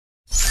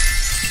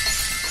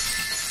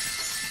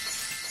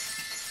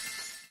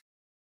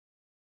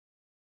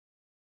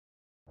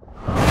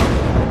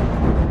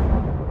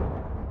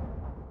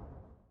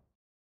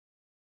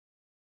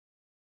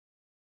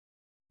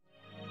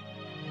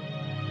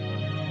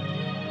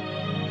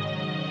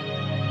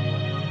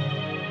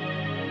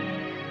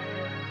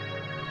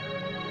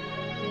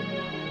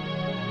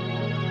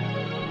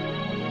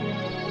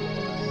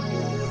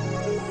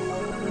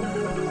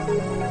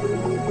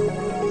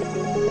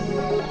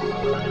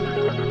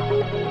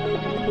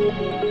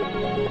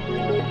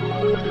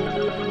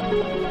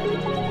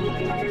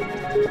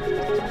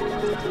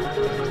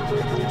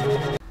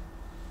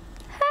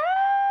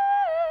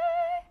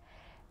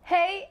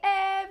Hey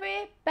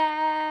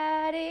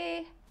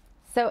everybody!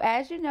 So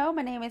as you know,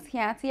 my name is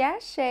Kianti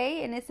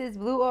Ayshea and this is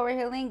Blue Aura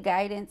Healing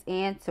Guidance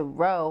and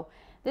Tarot.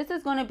 This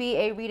is going to be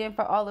a reading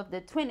for all of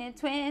the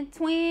twins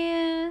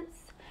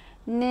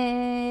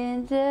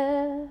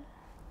ninja.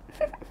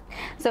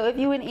 So if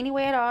you in any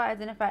way at all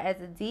identify as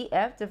a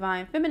DF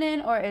Divine Feminine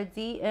or a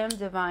DM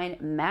Divine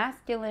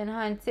Masculine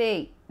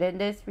hunting, then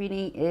this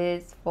reading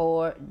is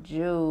for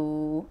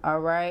you.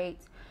 Alright,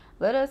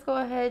 let us go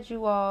ahead,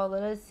 you all.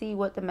 Let us see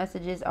what the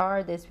messages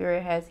are that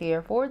Spirit has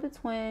here for the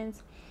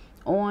twins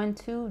on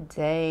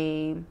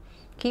today.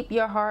 Keep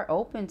your heart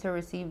open to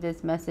receive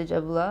this message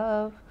of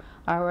love.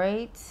 All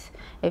right,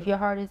 if your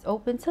heart is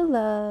open to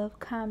love,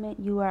 comment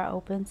you are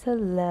open to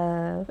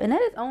love. And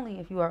that is only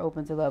if you are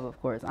open to love, of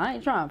course. I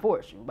ain't trying to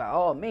force you by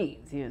all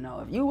means. You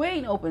know, if you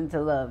ain't open to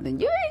love, then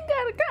you ain't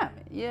gotta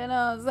comment. You know what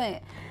I'm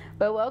saying?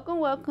 But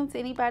welcome to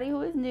anybody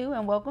who is new,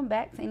 and welcome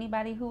back to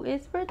anybody who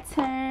is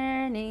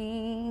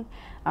returning.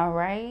 All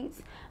right,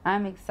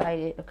 I'm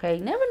excited. Okay,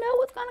 never know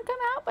what's gonna come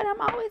out, but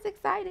I'm always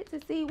excited to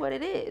see what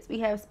it is. We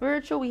have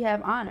spiritual, we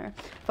have honor,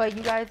 but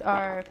you guys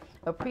are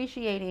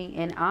appreciating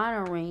and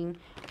honoring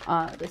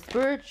the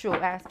spiritual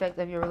aspect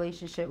of your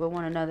relationship with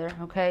one another.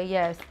 Okay,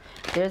 yes,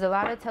 there's a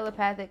lot of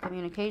telepathic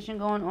communication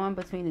going on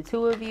between the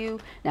two of you.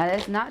 Now,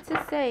 that's not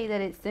to say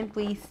that it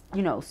simply,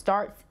 you know,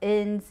 starts,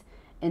 ends,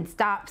 and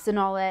stops and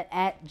all that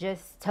at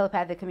just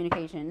telepathic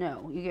communication.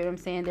 No, you get what I'm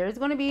saying? There's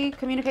going to be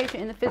communication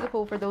in the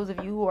physical for those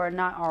of you who are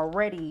not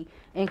already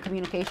in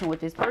communication with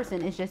this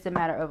person. It's just a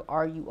matter of,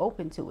 are you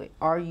open to it?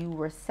 Are you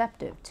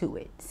receptive to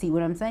it? See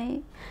what I'm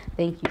saying?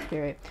 Thank you,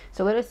 Spirit.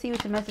 So let us see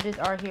what the messages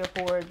are here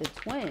for the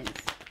twins.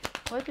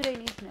 What do they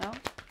need to know?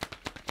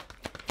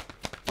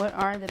 What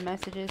are the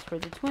messages for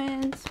the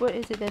twins? What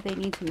is it that they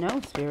need to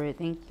know, Spirit?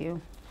 Thank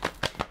you.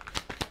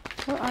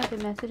 What are the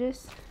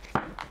messages?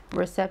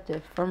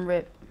 Receptive from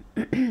Rip.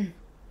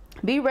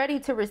 Be ready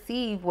to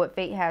receive what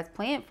fate has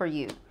planned for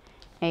you.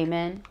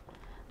 Amen.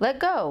 Let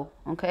go.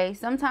 Okay,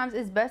 sometimes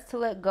it's best to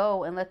let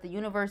go and let the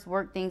universe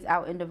work things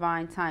out in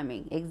divine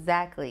timing.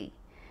 Exactly.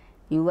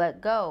 You let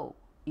go,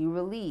 you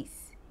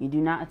release, you do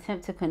not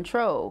attempt to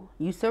control,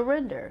 you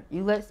surrender,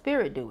 you let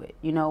Spirit do it.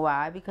 You know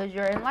why? Because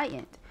you're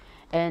enlightened.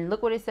 And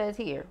look what it says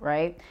here,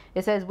 right?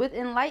 It says, with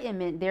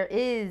enlightenment there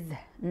is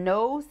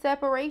no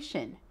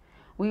separation.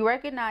 We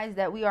recognize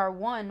that we are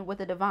one with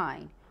the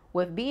divine.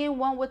 With being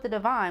one with the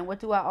divine,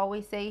 what do I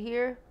always say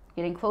here?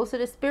 Getting closer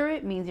to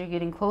Spirit means you're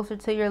getting closer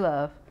to your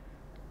love.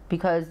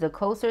 Because the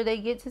closer they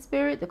get to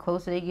Spirit, the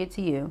closer they get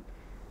to you.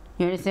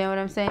 You understand what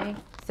I'm saying?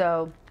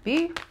 So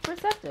be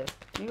receptive.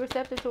 Be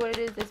receptive to what it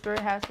is that Spirit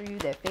has for you,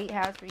 that fate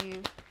has for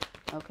you.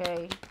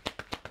 Okay?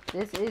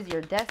 This is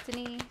your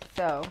destiny.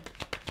 So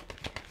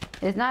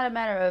it's not a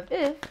matter of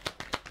if,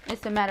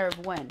 it's a matter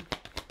of when.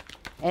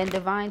 And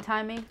divine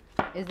timing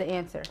is the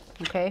answer.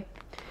 Okay,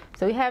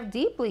 so we have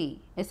deeply.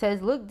 It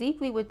says look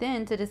deeply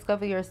within to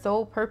discover your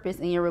soul purpose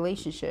in your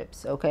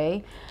relationships.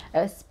 Okay,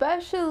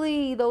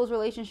 especially those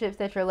relationships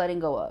that you're letting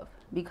go of,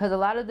 because a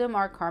lot of them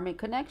are karmic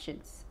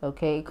connections.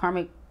 Okay,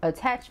 karmic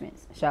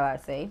attachments, shall I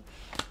say.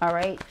 All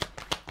right,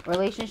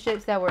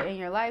 relationships that were in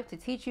your life to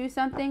teach you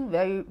something,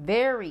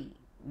 very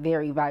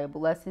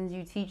valuable lessons.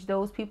 You teach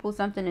those people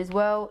something as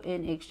well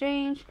in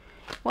exchange.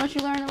 Once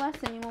you learn the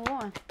lesson, you move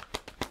on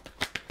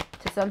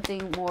to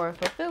something more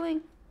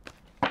fulfilling,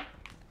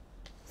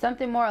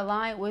 something more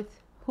aligned with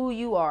who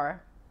you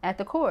are at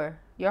the core,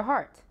 your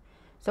heart.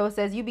 So it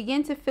says you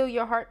begin to feel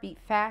your heartbeat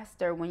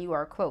faster when you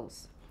are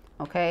close.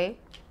 Okay,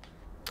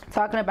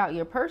 talking about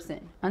your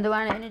person.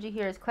 Underlying energy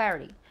here is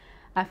clarity.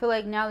 I feel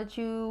like now that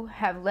you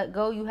have let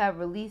go, you have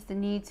released the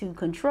need to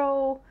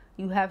control,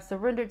 you have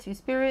surrendered to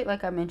Spirit,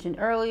 like I mentioned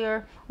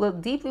earlier.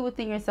 Look deeply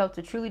within yourself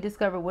to truly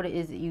discover what it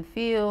is that you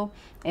feel,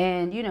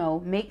 and, you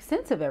know, make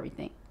sense of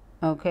everything.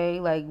 Okay,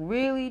 like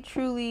really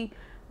truly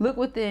look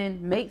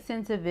within, make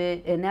sense of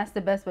it, and that's the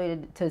best way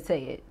to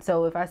say it.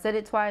 So if I said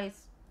it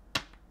twice,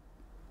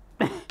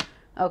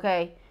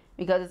 okay,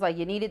 because it's like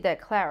you needed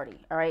that clarity.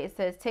 All right, it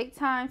says take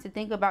time to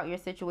think about your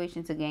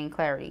situation to gain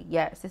clarity.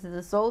 Yes, this is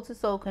a soul to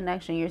soul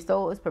connection. Your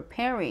soul is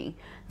preparing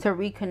to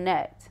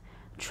reconnect.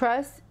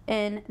 Trust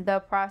in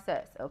the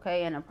process.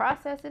 Okay, and a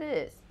process it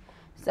is.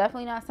 It's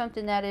definitely not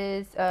something that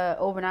is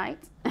overnight.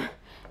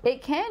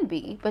 It can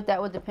be, but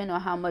that would depend on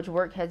how much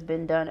work has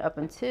been done up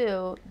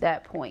until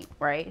that point,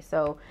 right?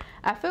 So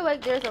I feel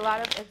like there's a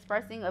lot of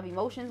expressing of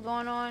emotions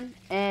going on,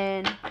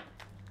 and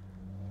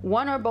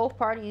one or both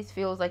parties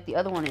feels like the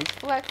other one is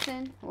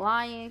flexing,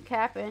 lying,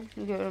 capping.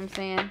 You get what I'm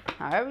saying?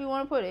 However you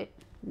want to put it,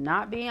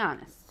 not being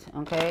honest.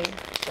 Okay,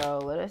 so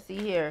let us see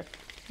here.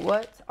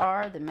 What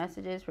are the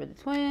messages for the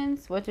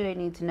twins? What do they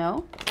need to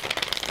know?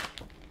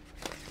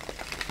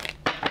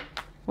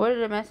 What are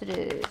the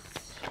messages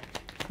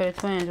for the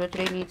twins? What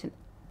do they need to...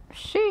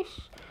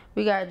 Sheesh.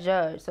 We got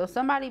judge. So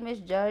somebody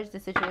misjudged the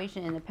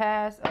situation in the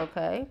past.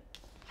 Okay.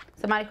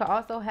 Somebody could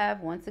also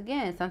have, once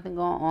again, something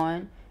going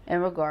on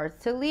in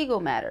regards to legal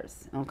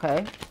matters,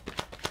 okay?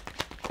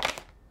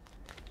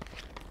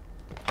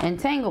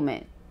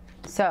 Entanglement.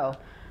 So,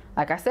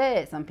 like I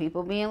said, some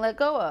people being let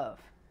go of.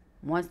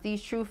 Once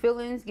these true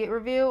feelings get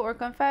revealed or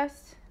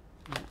confessed,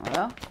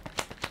 well,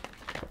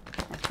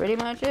 that's pretty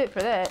much it for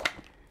that.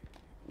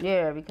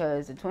 Yeah,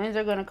 because the twins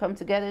are going to come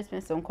together,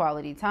 spend some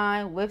quality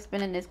time. With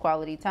spending this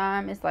quality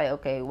time, it's like,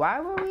 okay, why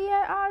were we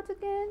at odds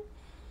again?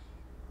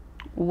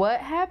 What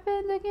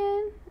happened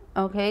again?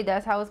 Okay,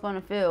 that's how it's going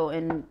to feel.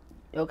 And,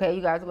 okay,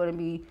 you guys are going to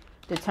be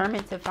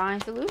determined to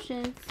find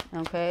solutions,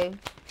 okay?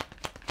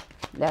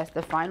 That's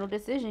the final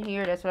decision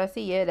here. That's what I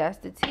see. Yeah, that's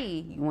the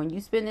T. When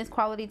you spend this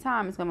quality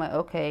time, it's going to be like,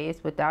 okay,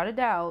 it's without a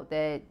doubt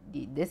that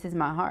this is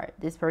my heart.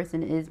 This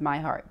person is my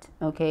heart.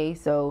 Okay,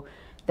 so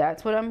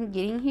that's what I'm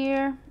getting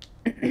here.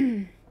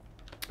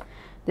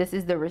 This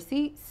is the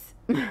receipts.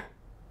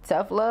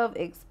 Tough love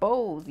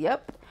exposed.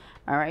 Yep.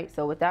 All right,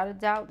 so without a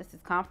doubt, this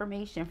is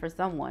confirmation for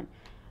someone.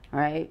 All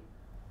right.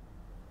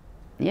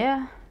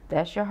 Yeah.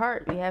 That's your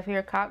heart. We have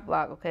here cock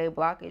block, okay?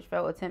 Blockage,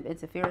 failed attempt,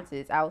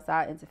 interferences,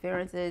 outside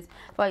interferences.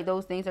 I feel like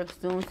those things are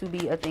soon to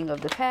be a thing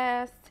of the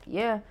past.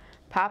 Yeah.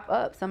 Pop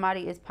up.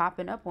 Somebody is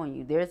popping up on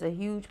you. There's a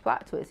huge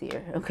plot twist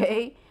here,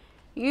 okay?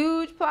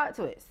 Huge plot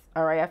twist.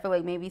 All right. I feel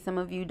like maybe some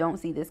of you don't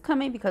see this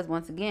coming because,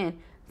 once again,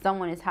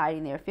 someone is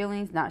hiding their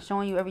feelings, not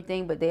showing you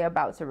everything, but they're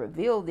about to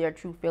reveal their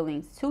true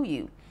feelings to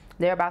you.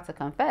 They're about to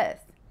confess,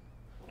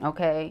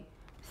 okay?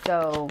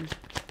 So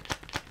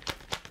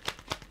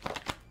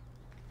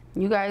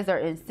you guys are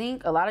in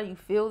sync. A lot of you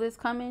feel this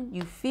coming.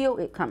 You feel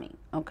it coming,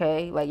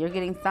 okay? Like, you're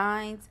getting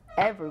signs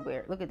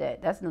everywhere. Look at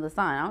that. That's another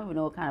sign. I don't even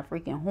know what kind of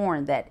freaking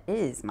horn that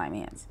is, my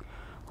mans.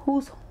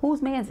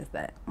 Whose mans is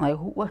that? Like,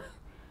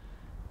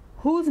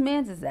 whose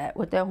mans is that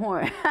with that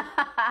horn?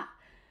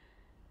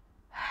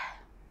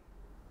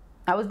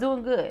 I was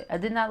doing good. I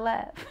did not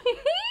laugh.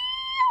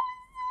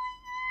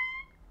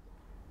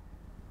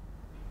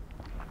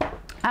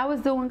 I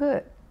was doing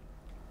good.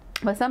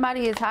 But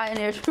somebody is hiding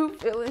their true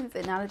feelings,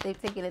 and now that they've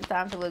taken the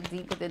time to look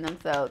deep within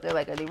themselves, they're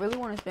like, they really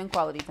want to spend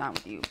quality time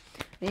with you.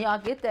 Then y'all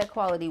get that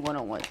quality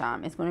one-on-one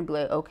time. It's going to be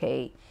like,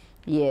 okay,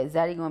 yeah,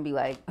 Zaddy going to be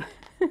like,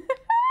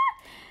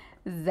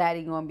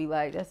 Zaddy going to be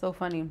like, that's so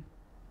funny.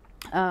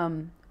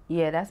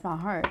 Yeah, that's my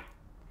heart.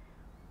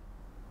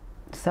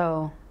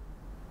 So,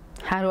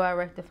 how do I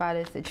rectify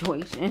this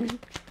situation?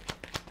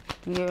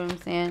 You get what I'm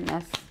saying?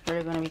 That's where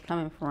they're going to be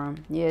coming from.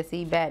 Yeah,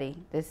 see, baddie.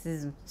 This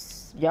is,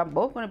 y'all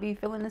both going to be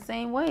feeling the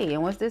same way.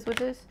 And what's this with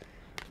this?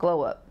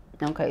 Glow up.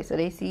 Okay, so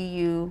they see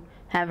you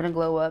having a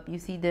glow up. You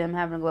see them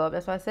having a glow up.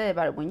 That's what I said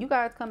about it. When you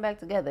guys come back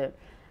together,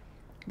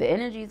 the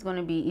energy is going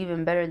to be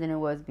even better than it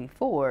was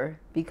before,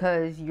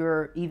 because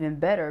you're even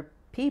better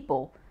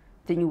people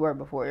than you were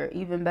before. You're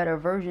even better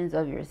versions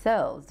of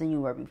yourselves than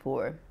you were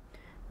before,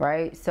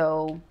 right?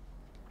 So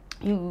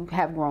you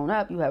have grown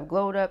up, you have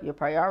glowed up, your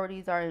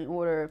priorities are in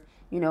order,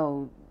 you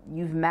know,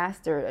 you've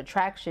mastered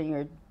attraction,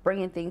 you're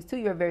bringing things to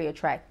you, you're very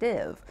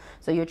attractive.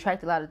 So you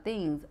attract a lot of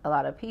things, a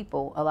lot of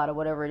people, a lot of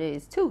whatever it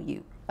is to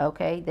you,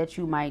 okay, that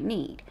you might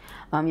need.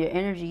 Your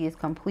energy is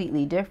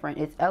completely different.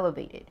 It's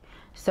elevated.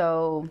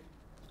 So,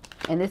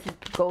 and this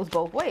goes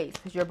both ways,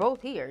 because you're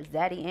both here.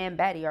 Zaddy and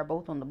Baddie are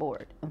both on the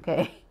board,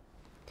 okay?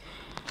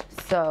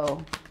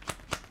 So,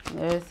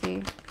 let's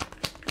see.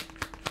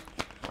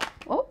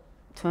 Oh,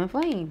 twin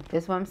flame.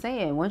 That's what I'm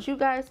saying. Once you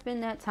guys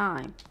spend that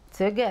time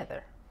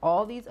together,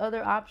 all these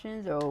other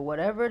options or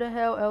whatever the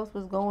hell else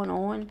was going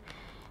on,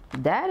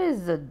 that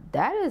is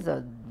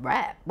a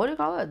wrap. What do you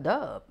call it? A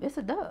dub. It's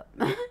a dub.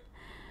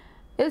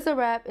 It's a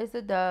wrap. It's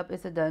a dub.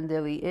 It's a done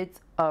dilly. It's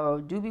a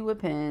doobie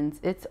with pins.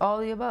 It's all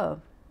the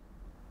above.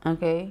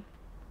 Okay.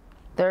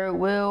 Third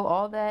wheel,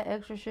 all that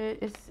extra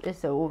shit.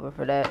 It's over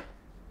for that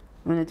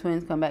when the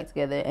twins come back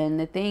together. And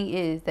the thing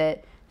is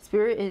that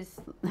Spirit is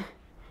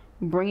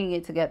bringing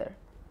it together.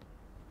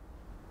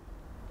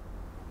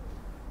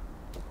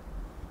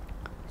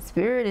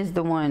 Spirit is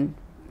the one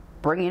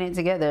bringing it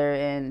together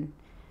and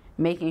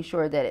making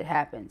sure that it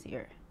happens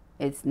here.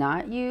 It's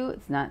not you.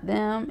 It's not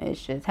them.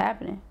 It's just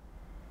happening.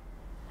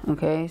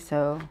 Okay,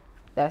 so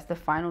that's the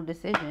final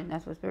decision.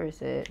 That's what Spirit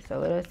said. So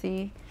let us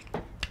see.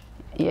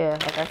 Yeah,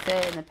 like I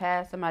said, in the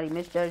past, somebody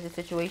misjudged the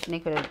situation. They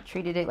could have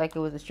treated it like it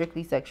was a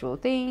strictly sexual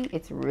thing.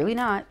 It's really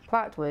not.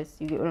 Plot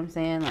twist. You get what I'm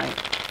saying? Like,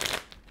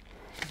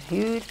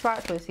 huge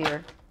plot twist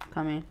here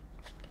coming.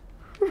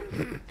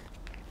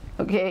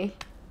 Okay.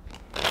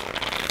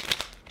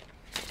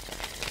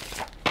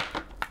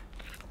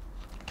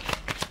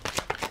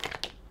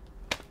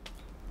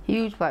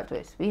 Huge plot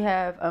twist. We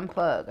have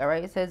unplug. All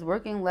right. It says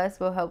working less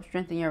will help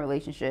strengthen your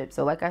relationship.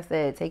 So like I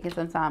said, taking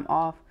some time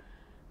off,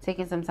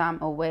 taking some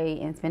time away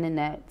and spending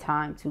that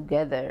time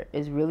together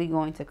is really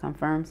going to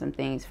confirm some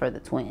things for the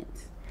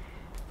twins.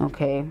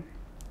 Okay.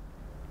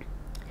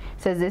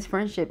 It says this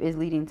friendship is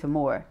leading to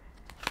more.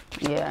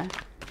 Yeah.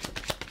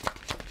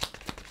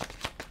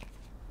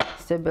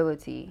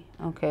 Stability.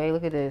 Okay.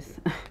 Look at this.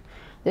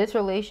 This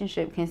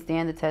relationship can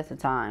stand the test of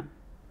time.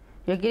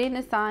 You're getting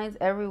the signs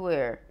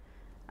everywhere.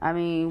 I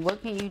mean,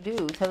 what can you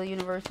do? Tell the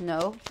universe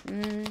no?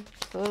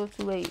 It's a little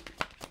too late.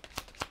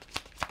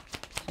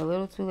 A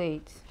little too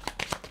late.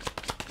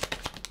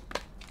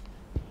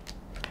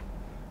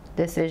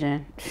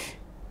 Decision.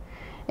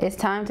 It's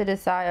time to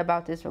decide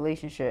about this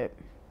relationship.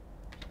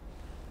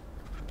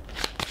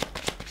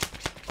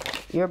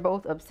 You're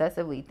both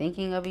obsessively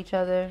thinking of each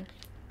other.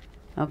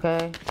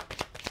 Okay.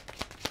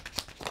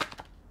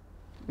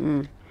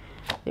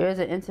 There's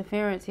an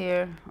interference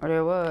here, or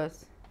there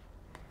was,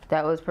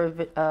 that was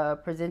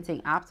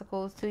presenting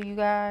obstacles to you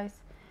guys.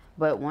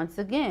 But once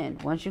again,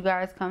 once you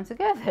guys come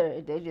together,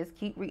 they just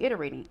keep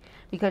reiterating,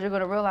 because you're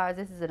going to realize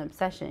this is an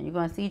obsession. You're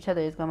going to see each other.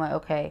 It's going to be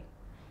like, okay,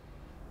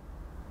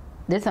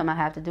 this is something I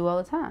have to do all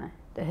the time.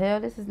 The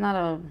hell, this is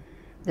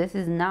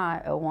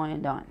not a one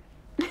and done.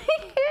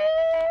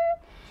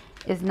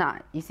 It's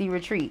not. You see,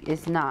 retreat,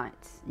 it's not.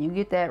 You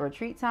get that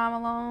retreat time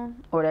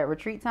alone, or that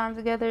retreat time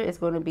together, it's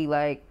going to be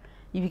like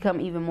you become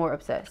even more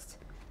obsessed.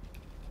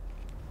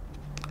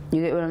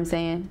 You get what I'm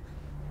saying?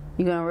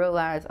 You're going to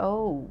realize,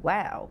 oh,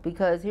 wow.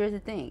 Because here's the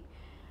thing.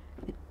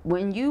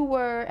 When you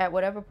were at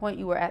whatever point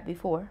you were at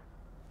before,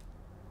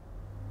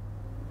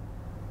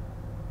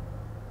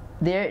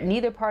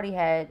 neither party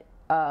had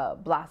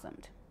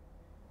blossomed,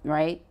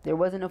 right? There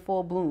wasn't a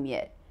full bloom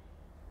yet.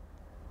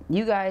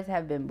 You guys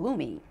have been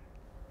blooming.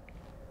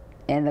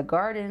 And the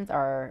gardens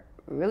are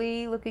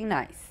really looking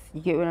nice. You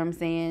get what I'm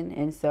saying?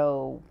 And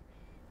so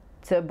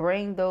to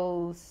bring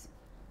those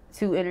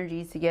two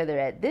energies together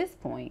at this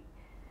point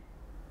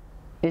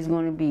is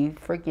going to be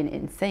freaking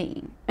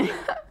insane.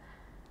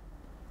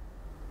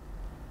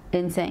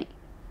 Insane.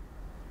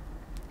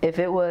 If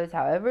it was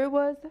however it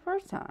was the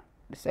first time,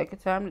 the second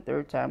time, the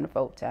third time, the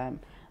fourth time,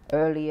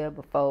 earlier,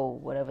 before,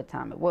 whatever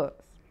time it was.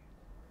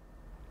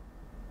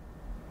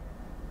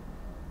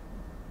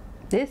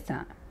 This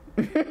time.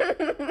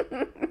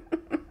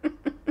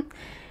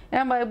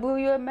 Everybody blew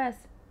you a mess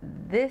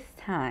this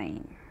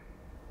time.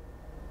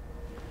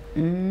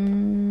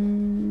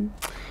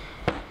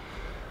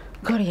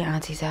 Go to your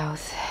auntie's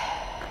house.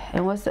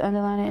 And what's the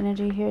underlying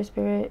energy here,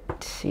 Spirit?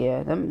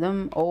 Yeah,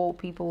 them old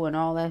people and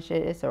all that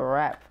shit, it's a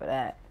wrap for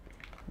that.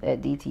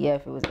 That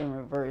DTF, it was in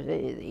reverse.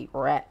 It is a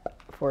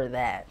wrap for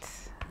that.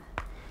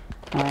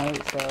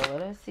 Alright, so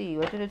let us see.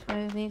 What do the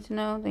twins need to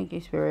know? Thank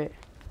you, Spirit.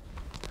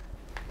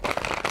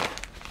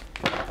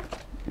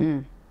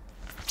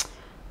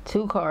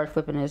 Two cards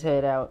flipping his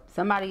head out.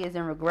 Somebody is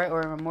in regret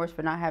or in remorse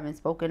for not having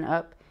spoken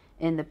up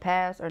in the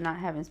past, or not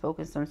having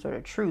spoken some sort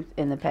of truth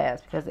in the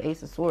past, because the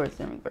Ace of Swords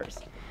in reverse.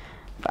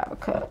 Five of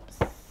Cups.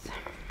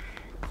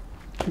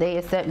 They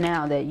accept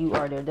now that you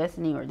are their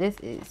destiny, or this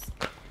is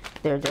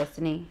their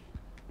destiny.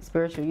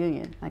 Spiritual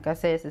union. Like I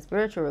said, it's a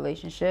spiritual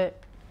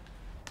relationship,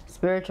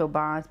 spiritual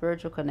bond,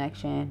 spiritual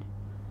connection.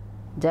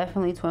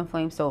 Definitely twin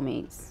flame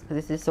soulmates, because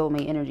this is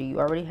soulmate energy. You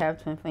already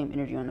have twin flame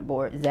energy on the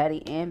board.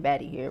 Zaddy and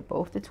Batty here,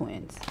 both the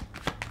twins.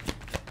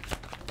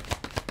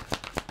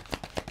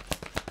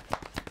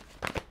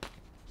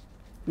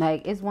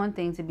 Like, it's one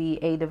thing to be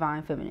a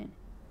divine feminine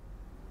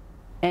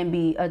and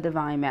be a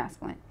divine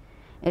masculine.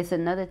 It's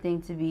another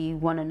thing to be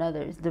one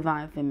another's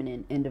divine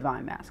feminine and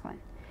divine masculine.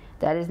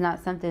 That is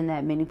not something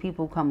that many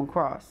people come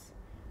across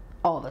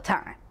all the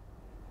time.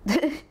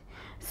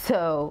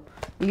 So,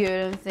 you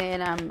know what I'm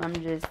saying? I'm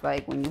just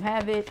like, when you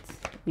have it,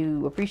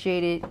 you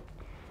appreciate it,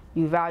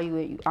 you value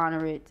it, you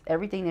honor it.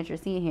 Everything that you're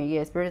seeing here,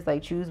 yeah, Spirit is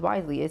like, choose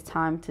wisely. It's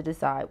time to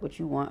decide what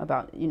you want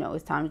about, you know,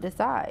 it's time to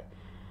decide.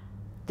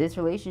 This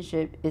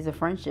relationship is a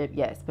friendship,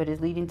 yes, but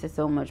it's leading to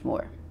so much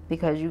more.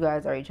 Because you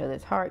guys are each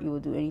other's heart, you will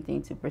do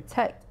anything to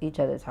protect each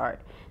other's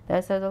heart.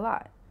 That says a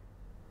lot.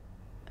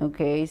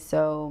 Okay,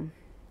 so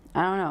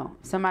I don't know.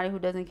 Somebody who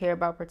doesn't care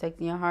about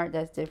protecting your heart,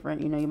 that's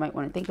different. You know, you might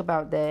want to think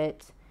about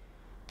that.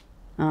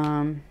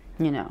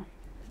 You know,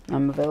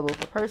 I'm available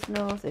for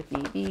personals if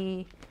need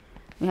be.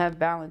 We have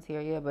balance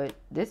here, yeah, but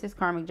this is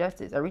karmic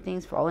justice.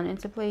 Everything's falling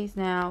into place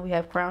now. We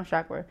have crown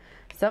chakra.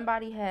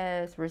 Somebody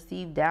has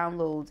received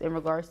downloads in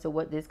regards to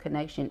what this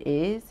connection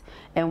is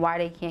and why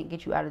they can't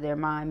get you out of their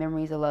mind.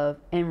 Memories of love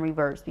in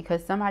reverse,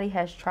 because somebody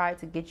has tried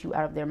to get you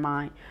out of their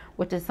mind.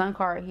 With the Sun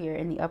card here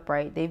in the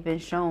upright, they've been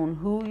shown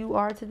who you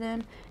are to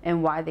them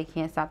and why they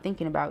can't stop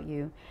thinking about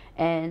you.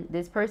 And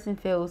this person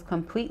feels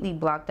completely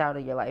blocked out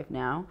of your life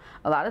now.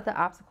 A lot of the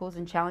obstacles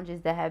and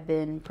challenges that have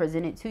been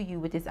presented to you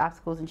with this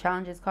obstacles and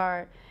challenges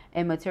card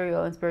and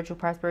material and spiritual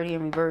prosperity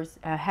in reverse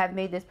have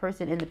made this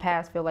person in the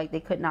past feel like they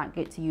could not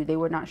get to you. They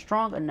were not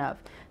strong enough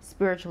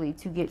spiritually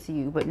to get to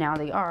you, but now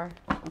they are.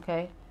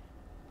 Okay,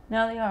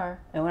 now they are.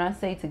 And when I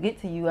say to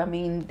get to you, I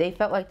mean they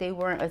felt like they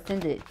weren't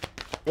ascended.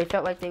 They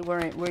felt like they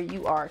weren't where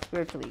you are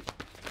spiritually.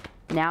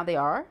 Now they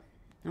are.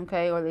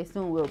 Okay, or they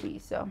soon will be.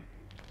 So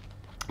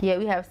yeah,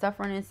 we have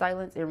suffering and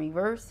silence in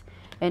reverse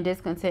and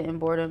discontent and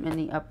boredom in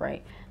the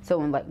upright. So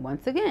when, like,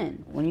 once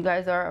again, when you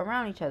guys are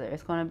around each other,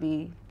 it's going to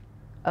be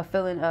a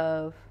feeling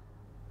of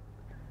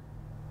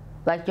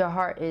like your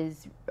heart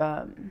is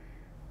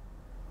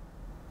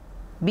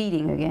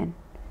beating again.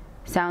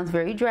 Sounds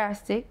very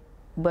drastic,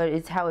 but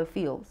it's how it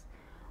feels.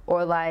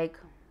 Or like,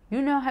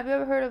 you know, have you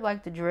ever heard of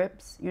like the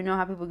drips? You know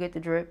how people get the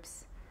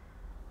drips?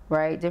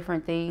 right?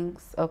 Different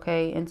things,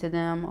 okay, into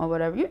them or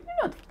whatever. You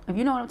know, if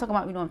you know what I'm talking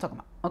about, you know what I'm talking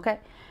about, okay?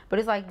 But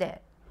it's like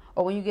that.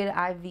 Or when you get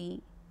an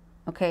IV,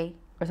 okay,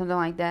 or something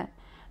like that,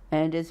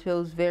 and it just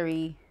feels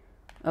very,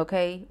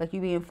 okay, like you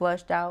being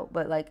flushed out,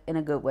 but like in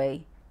a good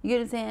way. You get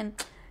what I'm saying?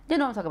 You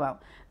know what I'm talking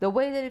about. The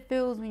way that it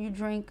feels when you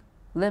drink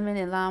lemon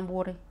and lime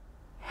water.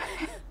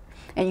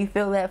 And you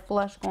feel that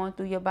flush going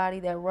through your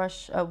body, that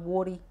rush of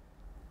water.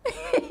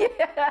 You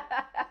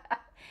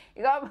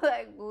got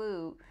black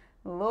blue.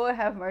 Lord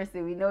have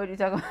mercy. We know what you're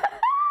talking about.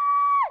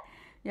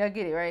 Y'all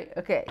get it, right?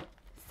 Okay.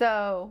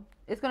 So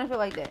it's going to feel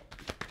like that.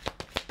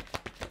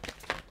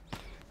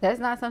 That's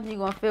not something you're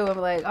going to feel and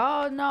be like,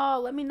 oh no,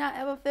 let me not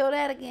ever feel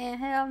that again.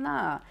 Hell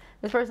nah.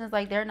 This person's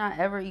like, they're not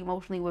ever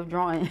emotionally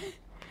withdrawing.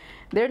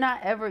 They're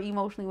not ever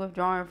emotionally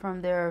withdrawing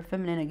from their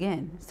feminine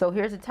again. So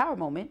here's a tower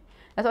moment.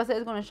 That's why I said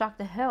it's going to shock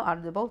the hell out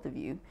of the both of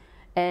you.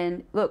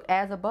 And look,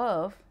 as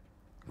above,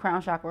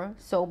 crown chakra,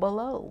 so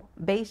below,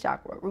 base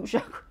chakra, root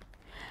chakra.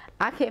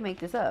 I can't make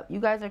this up. You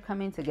guys are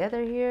coming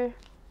together here.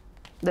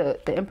 The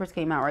Empress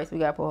came out, right? So we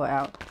got to pull her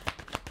out.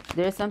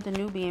 There's something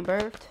new being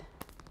birthed.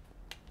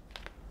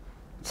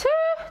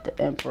 The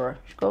Emperor.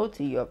 Go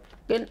to your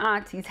fucking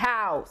auntie's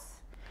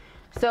house.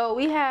 So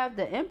we have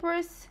the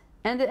Empress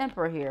and the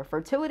Emperor here.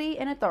 Fertility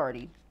and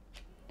authority.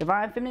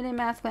 Divine feminine and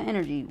masculine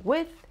energy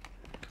with,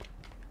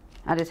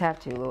 I just have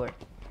to, Lord,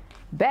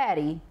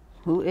 Baddie,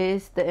 who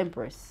is the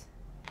Empress.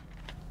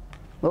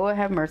 Lord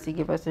have mercy,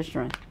 give us the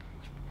strength.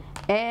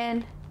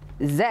 And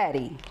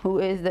Zaddy, who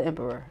is the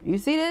Emperor. You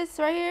see this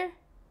right here?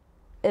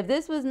 If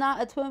this was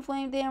not a twin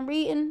flame damn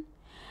reading,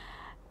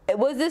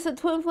 was this a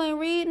twin flame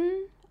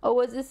reading? Or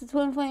was this a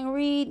twin flame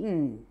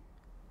reading?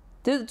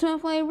 This is a twin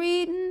flame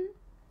reading?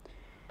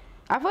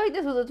 I feel like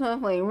this was a twin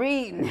flame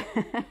reading. Was this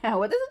a twin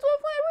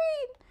flame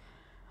reading?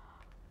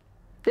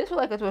 This was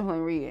like a twin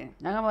flame reading.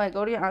 Now I'm like,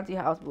 go to your auntie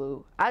house,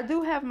 Blue. I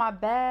do have my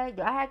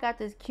bag. I had got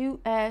this cute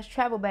ass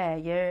travel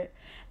bag, yeah.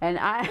 And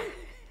I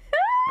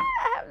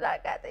have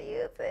not got to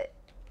use it.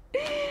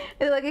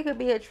 It's like it could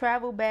be a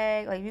travel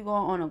bag. Like you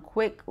going on a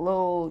quick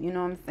little, you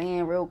know what I'm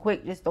saying, real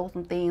quick, just throw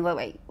some things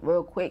like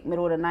real quick,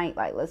 middle of the night,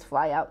 like let's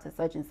fly out to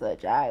such and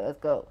such. All right, let's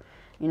go.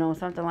 You know,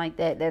 something like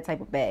that, that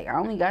type of bag. I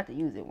only got to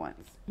use it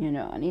once. You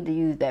know, I need to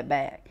use that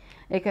bag.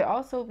 It could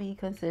also be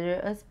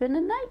considered a spend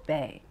the night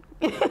bag.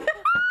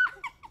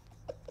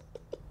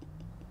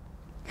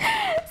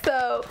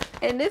 So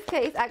in this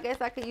case, I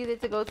guess I could use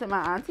it to go to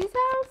my auntie's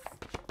house.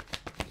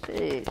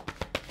 Shit.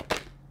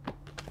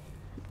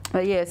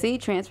 But yeah, see,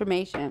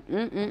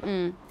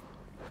 transformation.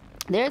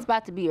 There's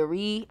about to be a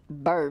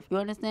rebirth. You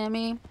understand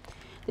me?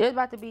 There's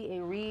about to be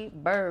a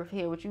rebirth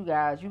here with you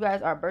guys. You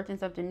guys are birthing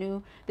something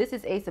new. This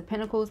is Ace of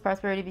Pentacles.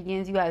 Prosperity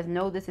begins. You guys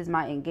know this is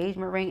my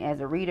engagement ring as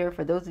a reader.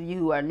 For those of you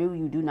who are new,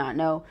 you do not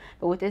know.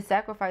 But with this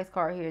sacrifice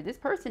card here, this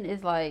person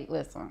is like,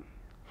 listen,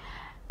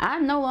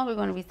 I'm no longer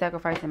going to be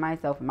sacrificing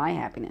myself and my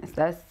happiness.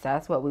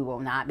 That's what we will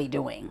not be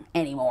doing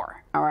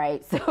anymore. All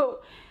right.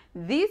 So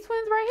these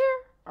twins right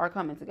here are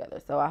coming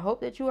together. So I hope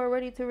that you are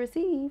ready to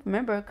receive.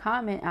 Remember,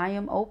 comment, I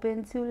am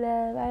open to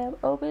love. I am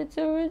open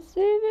to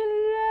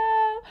receiving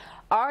love.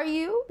 Are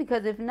you?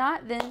 Because if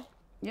not, then,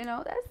 you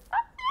know, that's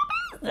not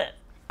your business.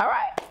 All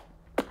right.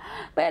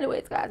 But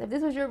anyways, guys, if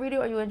this was your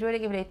video or you enjoyed it,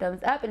 give it a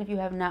thumbs up. And if you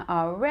have not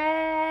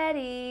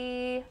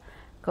already,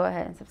 go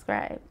ahead and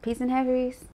subscribe. Peace and happiness.